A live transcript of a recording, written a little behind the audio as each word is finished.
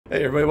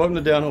Hey everybody, welcome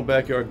to Downhill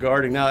Backyard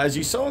Gardening. Now, as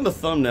you saw in the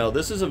thumbnail,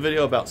 this is a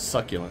video about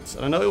succulents.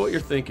 And I know what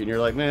you're thinking. You're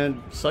like,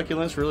 man,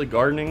 succulents, really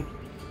gardening?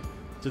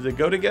 Do they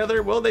go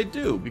together? Well, they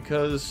do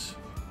because,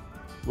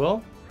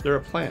 well, they're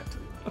a plant.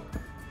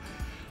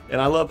 And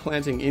I love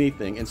planting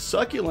anything. And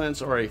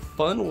succulents are a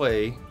fun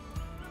way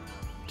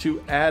to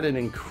add an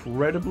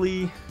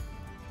incredibly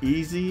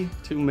easy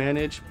to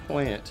manage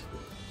plant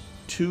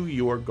to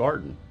your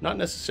garden. Not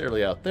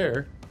necessarily out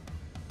there,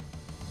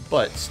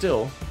 but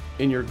still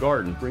in your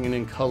garden, bringing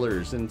in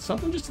colors and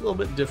something just a little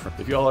bit different.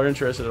 If y'all are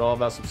interested at all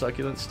about some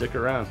succulents, stick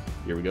around.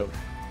 Here we go.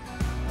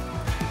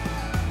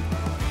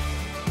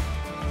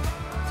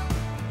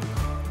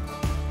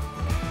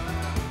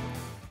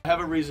 I have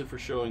a reason for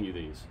showing you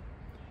these.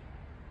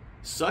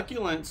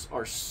 Succulents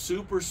are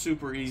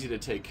super easy to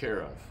take care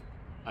of.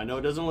 I know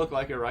it doesn't look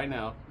like it right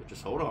now, but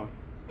just hold on.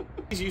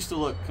 These used to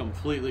look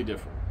completely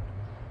different.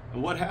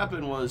 And what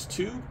happened was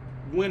 2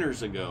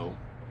 winters ago,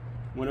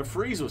 when a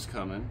freeze was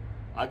coming,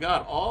 I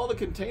got all the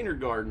container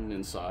garden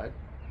inside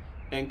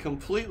and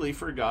completely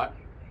forgot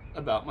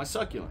about my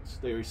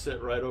succulents. They were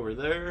set right over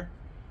there.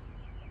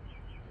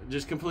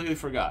 Just completely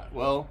forgot.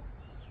 Well,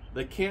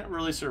 they can't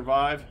really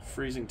survive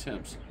freezing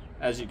temps,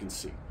 as you can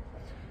see.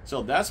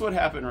 So that's what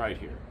happened right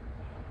here.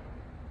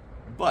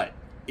 But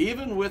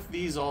even with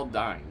these all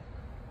dying,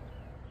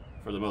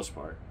 for the most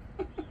part,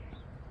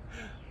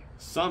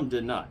 some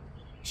did not.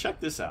 Check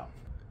this out.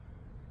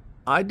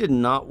 I did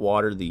not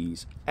water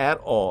these at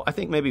all. I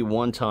think maybe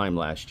one time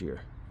last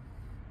year.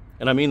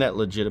 And I mean that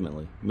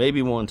legitimately.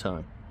 Maybe one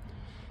time.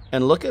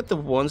 And look at the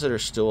ones that are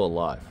still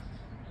alive.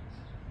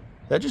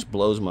 That just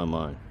blows my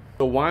mind.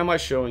 So why am I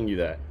showing you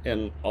that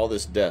and all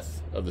this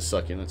death of the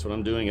succulents when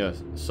I'm doing a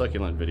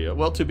succulent video?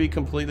 Well, to be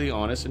completely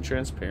honest and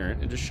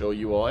transparent and to show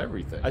you all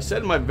everything. I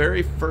said in my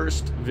very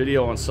first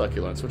video on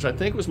succulents, which I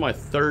think was my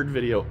 3rd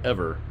video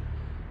ever,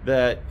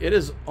 that it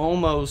is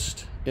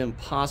almost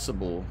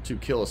impossible to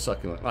kill a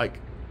succulent.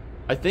 Like,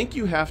 I think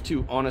you have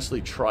to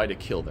honestly try to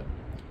kill them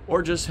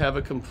or just have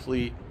a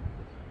complete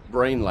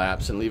brain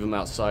lapse and leave them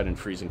outside in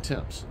freezing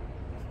temps.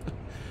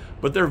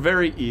 But they're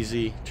very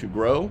easy to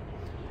grow.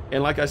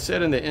 And like I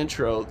said in the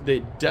intro, they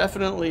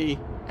definitely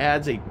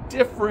adds a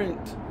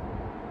different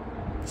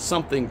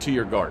something to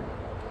your garden.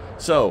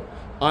 So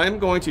I'm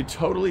going to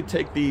totally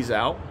take these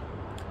out,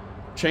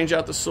 change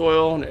out the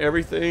soil and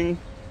everything,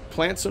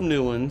 plant some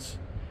new ones,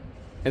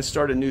 and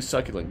start a new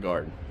succulent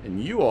garden. And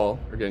you all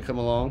are gonna come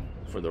along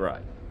for the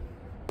ride.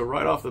 So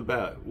right off the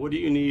bat, what do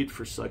you need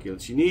for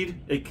succulents? You need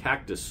a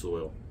cactus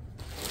soil.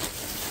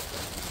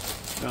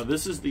 Now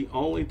this is the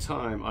only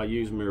time I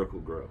use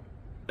Miracle-Gro,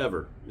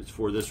 ever. It's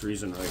for this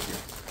reason right here.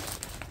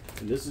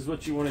 And this is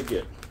what you wanna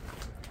get.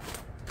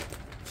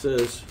 It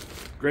says,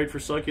 great for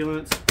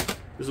succulents.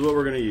 This is what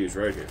we're gonna use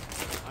right here.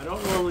 I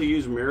don't normally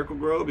use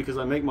Miracle-Gro because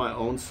I make my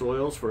own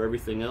soils for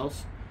everything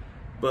else,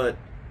 but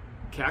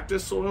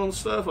cactus soil and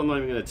stuff, I'm not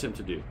even going to attempt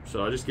to do.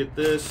 So I just get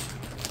this,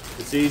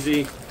 it's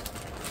easy,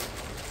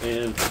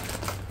 and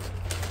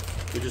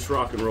we just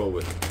rock and roll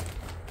with it.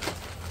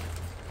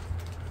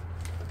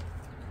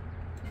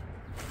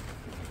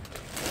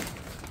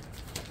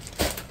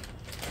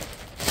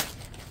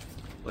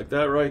 Like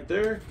that right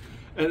there.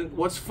 And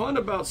what's fun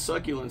about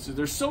succulents is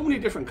there's so many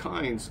different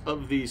kinds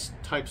of these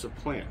types of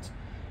plants.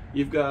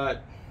 You've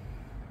got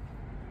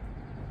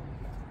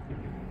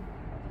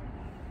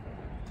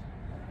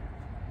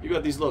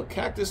these little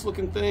cactus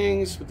looking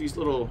things with these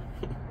little,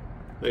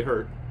 they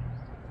hurt.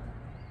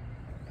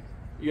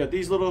 You got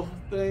these little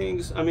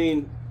things. I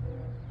mean,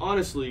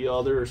 honestly,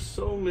 y'all, there are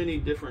so many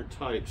different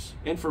types.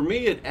 And for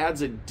me, it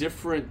adds a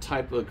different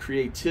type of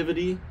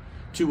creativity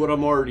to what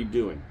I'm already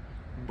doing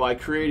by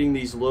creating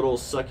these little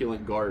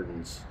succulent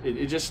gardens.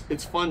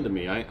 It's fun to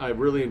me. I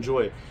really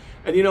enjoy it.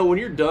 And you know, when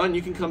you're done,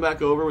 you can come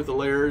back over with the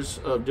layers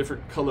of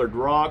different colored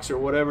rocks or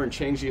whatever and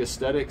change the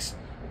aesthetics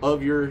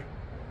of your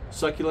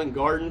succulent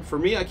garden. For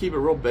me, I keep it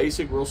real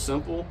basic, real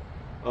simple,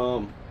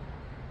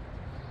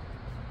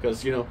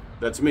 because you know,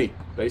 that's me,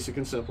 basic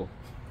and simple.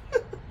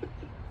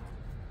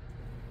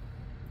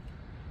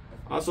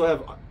 I also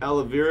have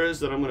aloe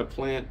veras that I'm going to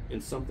plant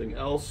in something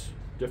else,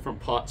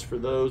 different pots for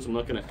those. I'm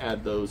not going to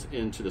add those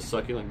into the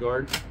succulent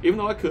garden, even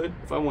though I could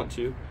if I want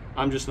to.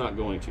 I'm just not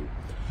going to.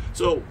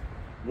 So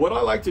what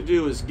I like to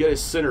do is get a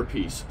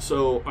centerpiece.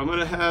 So I'm going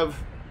to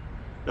have,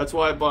 that's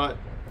why I bought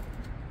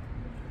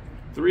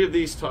 3 of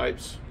these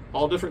types,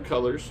 all different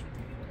colors.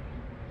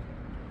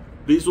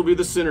 These will be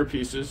the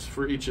centerpieces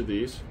for each of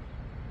these.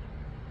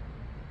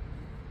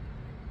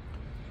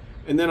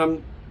 And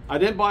then I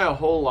didn't buy a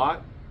whole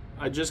lot.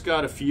 I just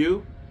got a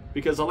few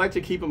because I like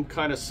to keep them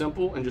kind of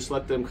simple and just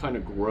let them kind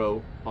of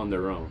grow on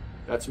their own.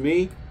 That's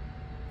me.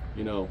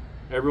 You know,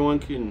 everyone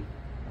can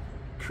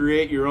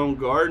create your own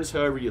gardens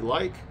however you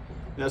like.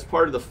 And that's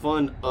part of the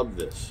fun of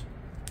this.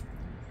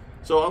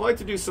 So I like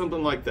to do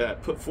something like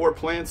that. Put 4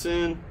 plants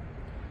in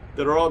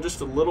that are all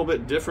just a little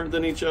bit different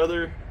than each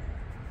other,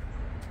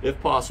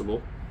 if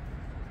possible.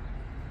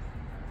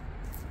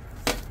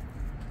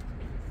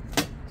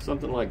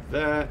 Something like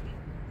that.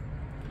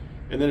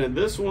 And then in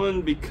this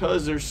one,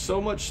 because there's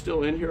so much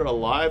still in here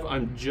alive,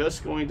 I'm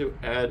just going to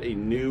add a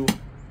new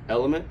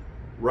element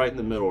right in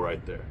the middle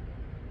right there.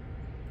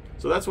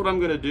 So that's what I'm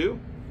going to do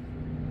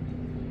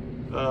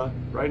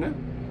right now.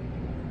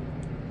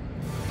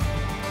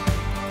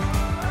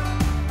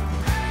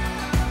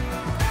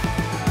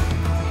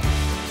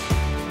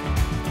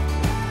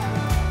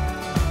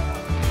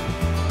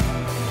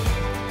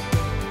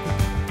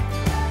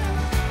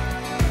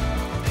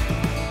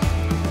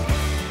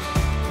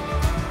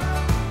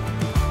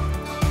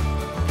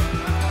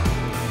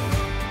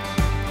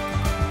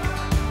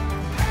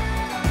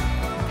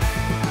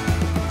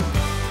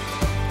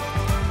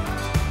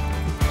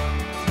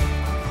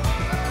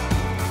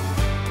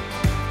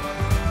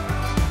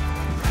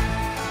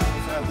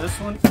 This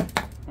one,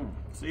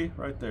 see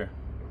right there.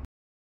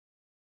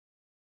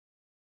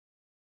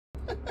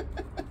 Yeah,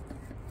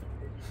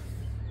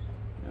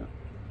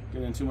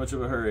 getting in too much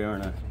of a hurry,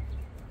 aren't I?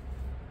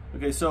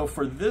 Okay, so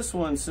for this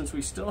one, since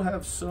we still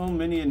have so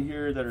many in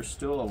here that are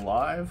still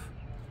alive,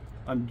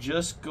 I'm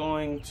just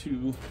going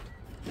to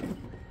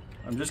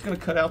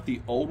cut out the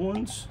old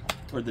ones,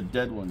 or the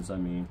dead ones, I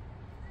mean,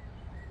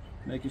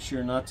 making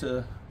sure not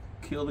to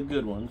kill the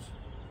good ones.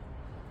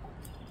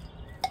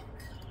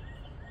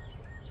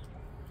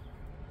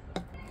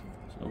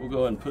 So we'll go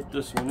ahead and put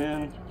this one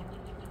in.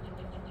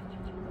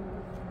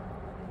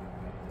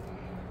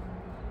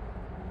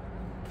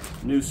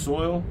 New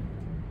soil,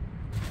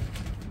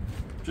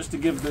 just to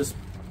give this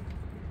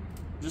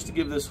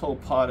whole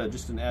pot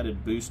just an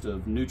added boost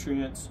of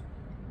nutrients.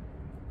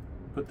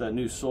 Put that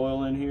new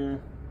soil in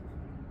here.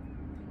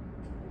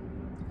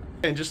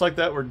 And just like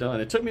that, we're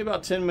done. It took me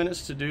about 10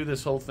 minutes to do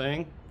this whole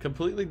thing.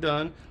 Completely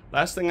done.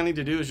 Last thing I need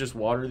to do is just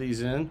water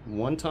these in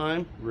one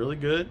time, really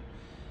good,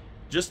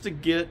 just to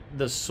get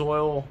the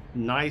soil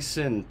nice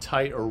and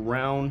tight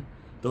around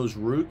those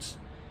roots.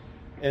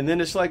 And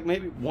then it's like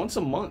maybe once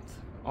a month,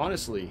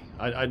 honestly.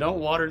 I don't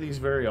water these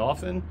very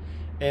often.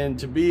 And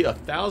to be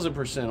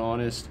 1000%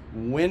 honest,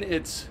 when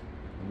it's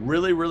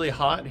really, really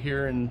hot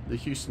here in the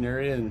Houston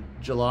area in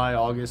July,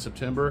 August,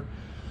 September,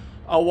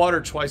 I'll water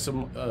twice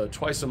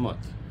a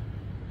month.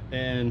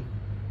 And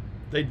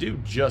they do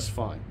just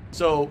fine.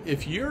 So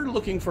if you're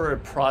looking for a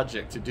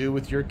project to do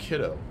with your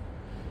kiddo,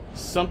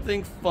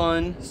 something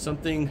fun,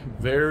 something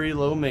very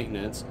low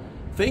maintenance,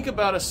 think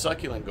about a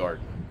succulent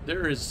garden.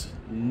 There is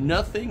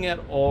nothing at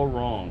all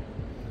wrong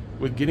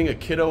with getting a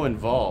kiddo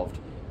involved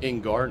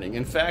in gardening.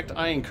 In fact,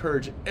 I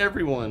encourage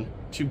everyone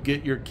to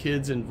get your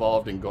kids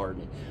involved in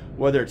gardening.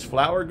 Whether it's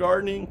flower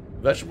gardening,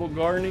 vegetable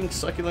gardening,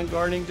 succulent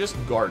gardening, just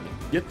gardening.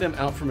 Get them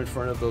out from in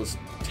front of those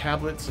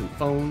tablets and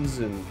phones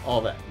and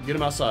all that. Get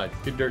them outside,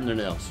 get dirt in their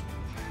nails.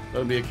 Let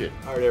them be a kid.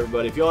 All right,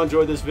 everybody, if y'all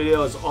enjoyed this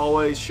video, as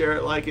always, share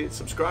it, like it,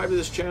 subscribe to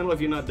this channel if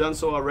you've not done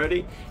so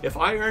already. If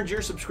I earned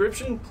your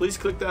subscription, please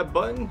click that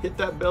button, hit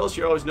that bell so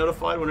you're always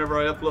notified whenever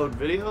I upload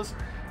videos.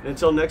 And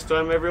until next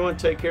time, everyone,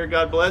 take care,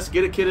 God bless.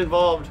 Get a kid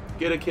involved.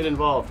 Get a kid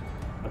involved.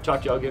 I'll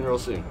talk to y'all again real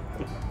soon.